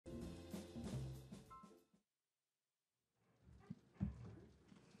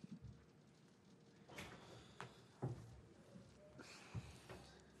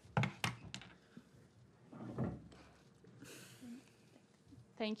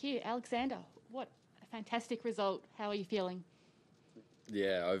Thank you. Alexander, what a fantastic result. How are you feeling?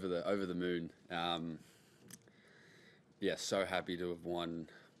 Yeah, over the moon. Yeah, so happy to have won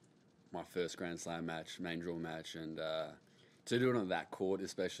my first Grand Slam match, main draw match, and to do it on that court,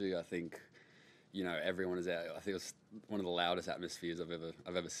 especially. I think everyone is out. I think it was one of the loudest atmospheres I've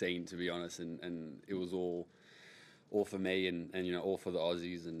ever seen, to be honest, and it was all for me and all for the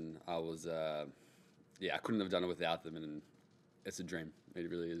Aussies, and I was I couldn't have done it without them, and it's a dream. It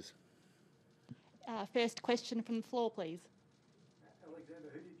really is. First question from the floor, please. Alexander,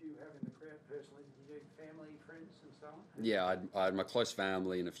 who did you have in the crowd personally? Did you do family, friends and so on? Yeah, I had my close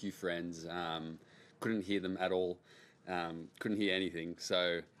family and a few friends. Couldn't hear them at all. Couldn't hear anything.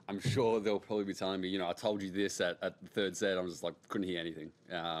 So I'm sure they'll probably be telling me, I told you this at the third set. I was just like, couldn't hear anything.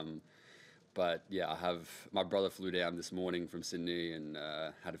 But yeah, my brother flew down this morning from Sydney and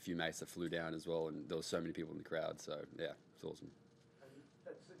had a few mates that flew down as well. And there were so many people in the crowd. So yeah, it's awesome. And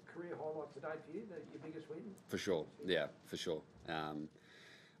that's a career highlight today for you, your biggest win? For sure. Yeah, for sure.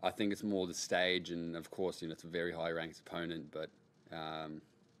 I think it's more the stage, and of course, it's a very high-ranked opponent. But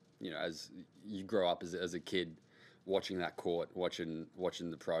as you grow up as a kid, watching that court, watching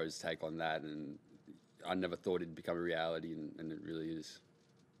the pros take on that, and I never thought it'd become a reality, and it really is.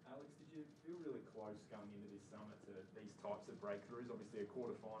 Alex, did you feel really close going into this summit to these types of breakthroughs? Obviously, a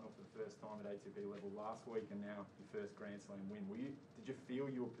quarter-final for the first time at ATP level last week, and now your first Grand Slam win. Did you feel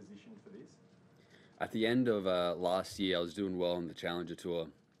you were positioned for this? At the end of last year, I was doing well on the Challenger Tour,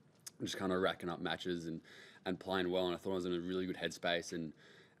 just kind of racking up matches and playing well, and I thought I was in a really good headspace, and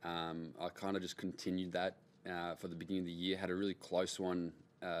I kind of just continued that for the beginning of the year. Had a really close one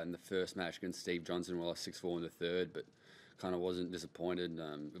in the first match against Steve Johnson, I was 6-4 in the third, but kind of wasn't disappointed.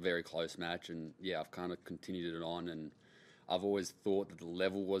 A very close match, and yeah, I've kind of continued it on, and I've always thought that the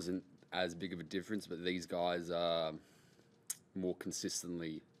level wasn't as big of a difference, but these guys are more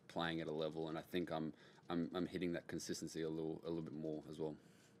consistently playing at a level, and I think I'm hitting that consistency a little bit more as well.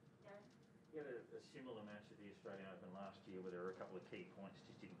 You had a similar match at the Australian Open last year where there were a couple of key points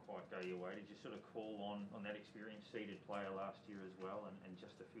just didn't quite go your way. Did you sort of call on that experienced seeded player last year as well, and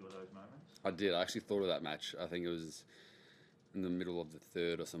just a few of those moments? I did. I actually thought of that match. I think it was in the middle of the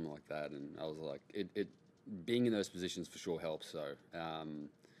third or something like that, and I was like, it being in those positions for sure helps. So,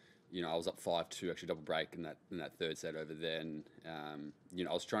 I was up 5-2, actually double break in that third set over there, and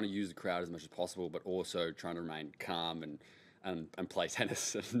I was trying to use the crowd as much as possible, but also trying to remain calm and play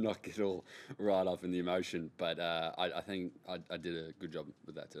tennis and not get all right up in the emotion. But I think I did a good job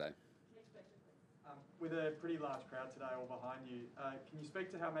with that today. With a pretty large crowd today all behind you, can you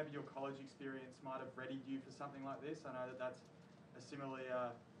speak to how maybe your college experience might have readied you for something like this? I know that's a similarly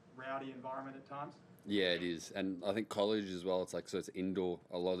rowdy environment at times. Yeah, it is. And I think college as well, it's indoor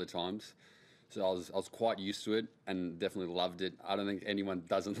a lot of the times. So I was quite used to it and definitely loved it. I don't think anyone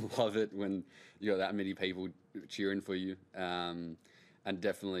doesn't love it when you got that many people cheering for you. And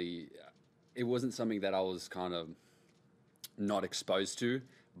definitely, it wasn't something that I was kind of not exposed to,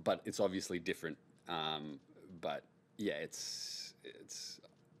 but it's obviously different. But yeah, it's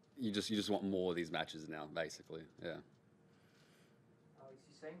you just want more of these matches now, basically. Yeah. Alex,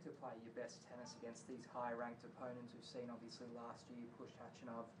 you seem to play your best tennis against these high-ranked opponents. We've seen obviously last year you pushed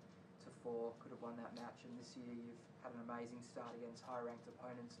Khachanov to 4, could have won that match, and this year you've had an amazing start against high-ranked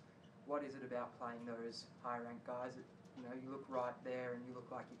opponents. What is it about playing those high-ranked guys that, you look right there and you look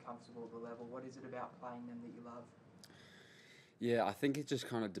like you're comfortable at the level? What is it about playing them that you love? Yeah, I think it just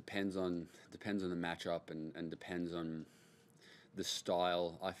kind of depends on the matchup and depends on the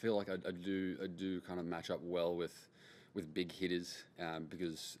style. I feel like I do kind of match up well with big hitters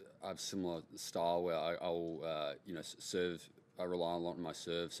because I have similar style where I'll serve. I rely a lot on my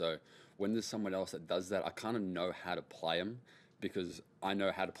serve. So when there's someone else that does that, I kind of know how to play them because I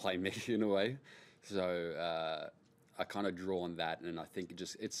know how to play me in a way. So I kind of draw on that, and I think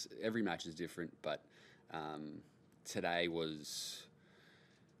it's every match is different, but today was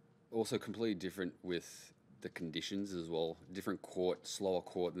also completely different with the conditions as well. Different court, slower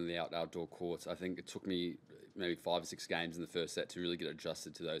court than the outdoor courts. I think it took me maybe 5 or 6 games in the first set to really get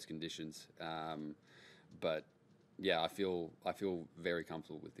adjusted to those conditions. But yeah, I feel very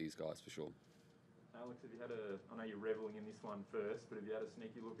comfortable with these guys for sure. Alex, have you had I know you're revelling in this one first, but have you had a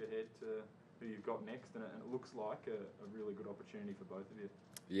sneaky look ahead to who you've got next? And it looks like a really good opportunity for both of you.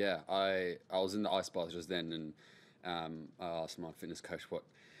 Yeah, I was in the ice bath just then, and I asked my fitness coach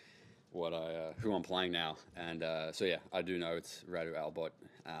who I'm playing now, and so yeah, I do know it's Radu Albot,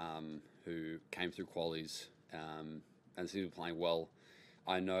 who came through qualies and seems to be playing well.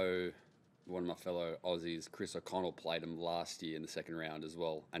 I know one of my fellow Aussies, Chris O'Connell, played him last year in the second round as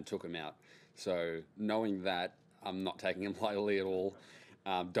well and took him out. So knowing that, I'm not taking him lightly at all.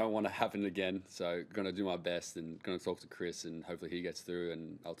 Don't want to happen again. So going to do my best and going to talk to Chris and hopefully he gets through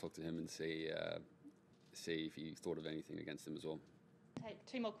and I'll talk to him and see if he thought of anything against him as well. Take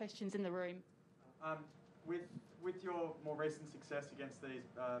 2 more questions in the room. With your more recent success against these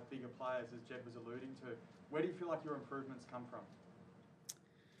bigger players, as Jed was alluding to, where do you feel like your improvements come from?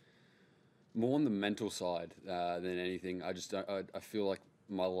 More on the mental side than anything. I feel like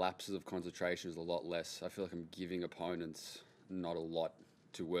my lapses of concentration is a lot less. I feel like I'm giving opponents not a lot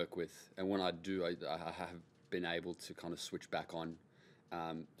to work with, and when I do, I have been able to kind of switch back on.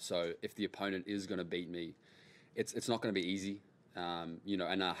 So if the opponent is going to beat me, it's not going to be easy.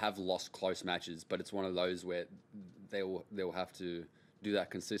 And I have lost close matches, but it's one of those where they'll have to do that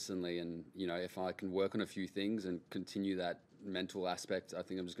consistently. And if I can work on a few things and continue that mental aspect, I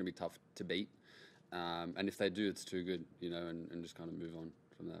think I'm just going to be tough to beat. And if they do, it's too good, and just kind of move on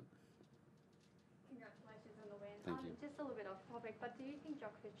from that. Congratulations on the win. Thank you. Just a little bit off topic, but do you think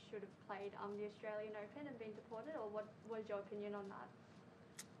Djokovic should have played the Australian Open and been deported, or what is your opinion on that?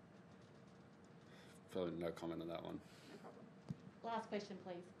 Probably no comment on that one. No problem. Last question,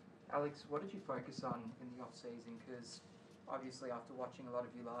 please. Alex, what did you focus on in the off-season? Because obviously after watching a lot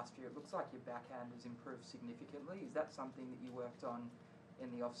of you last year, it looks like your backhand has improved significantly. Is that something that you worked on in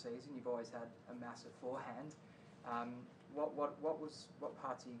the off-season? You've always had a massive forehand. What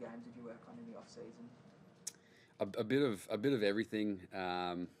parts of your game did you work on in the off-season? A bit of everything.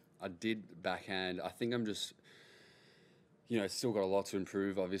 I did backhand. I think I'm just, still got a lot to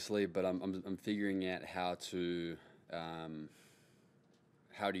improve, obviously, but I'm figuring out how to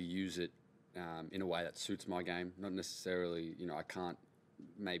use it in a way that suits my game. Not necessarily, I can't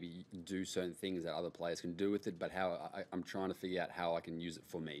maybe do certain things that other players can do with it, but I'm trying to figure out how I can use it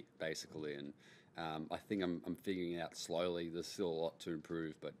for me, basically. And I think I'm figuring it out slowly. There's still a lot to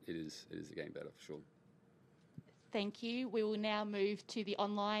improve, but it is getting better for sure. Thank you. We will now move to the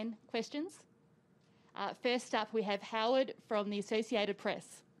online questions. First up, we have Howard from the Associated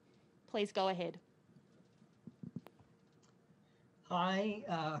Press. Please go ahead. Hi,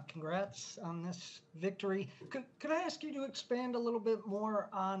 congrats on this victory. Could I ask you to expand a little bit more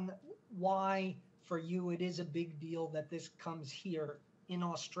on why, for you, it is a big deal that this comes here in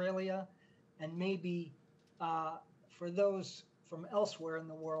Australia, and maybe for those from elsewhere in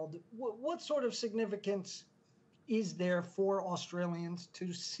the world, what sort of significance is there for Australians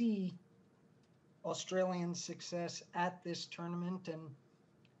to see Australian success at this tournament, and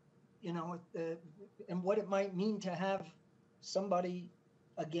and what it might mean to have somebody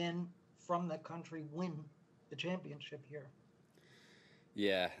again from the country win the championship here?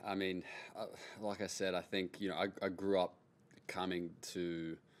 Yeah, I mean, like I said, I think I grew up coming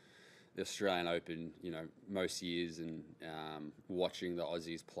to the Australian Open, most years and watching the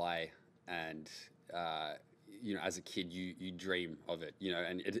Aussies play, and as a kid, you dream of it,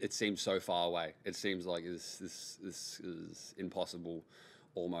 and it seems so far away. It seems like this is impossible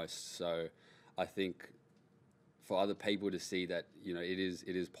almost. So I think for other people to see that, it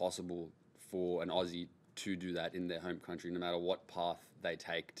is possible for an Aussie to do that in their home country, no matter what path they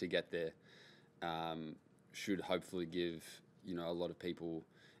take to get there, should hopefully give, a lot of people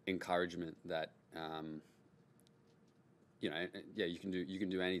encouragement that, you can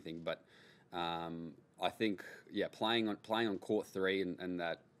do anything. But I think, playing on court 3 and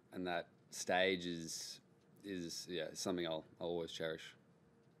that stage is something I'll always cherish.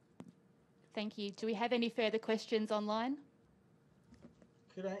 Thank you. Do we have any further questions online?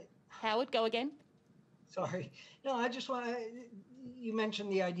 Could I? Howard, go again. Sorry. No, I just want to, you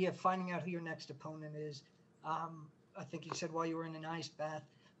mentioned the idea of finding out who your next opponent is. I think you said while you were in an ice bath.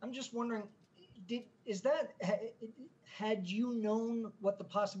 I'm just wondering, had you known what the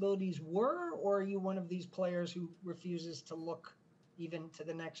possibilities were, or are you one of these players who refuses to look even to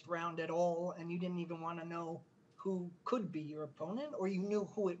the next round at all, and you didn't even want to know who could be your opponent, or you knew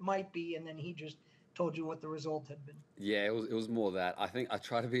who it might be and then he just told you what the result had been? Yeah, it was more that. I think I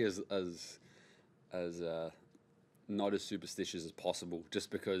try to be as not as superstitious as possible, just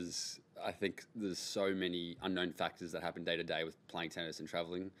because I think there's so many unknown factors that happen day to day with playing tennis and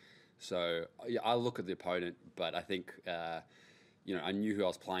traveling. So I look at the opponent, but I think I knew who I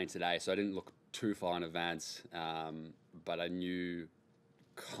was playing today, so I didn't look too far in advance. But I knew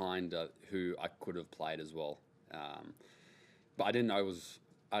kind of who I could have played as well. But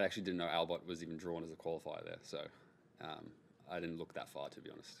I actually didn't know Albert was even drawn as a qualifier there, so I didn't look that far, to be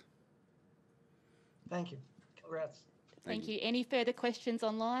honest. Thank you. Congrats. Thank you. Any further questions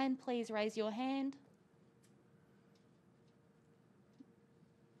online? Please raise your hand.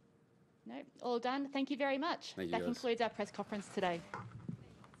 No, all done. Thank you very much. Thank you, That guys. concludes our press conference today.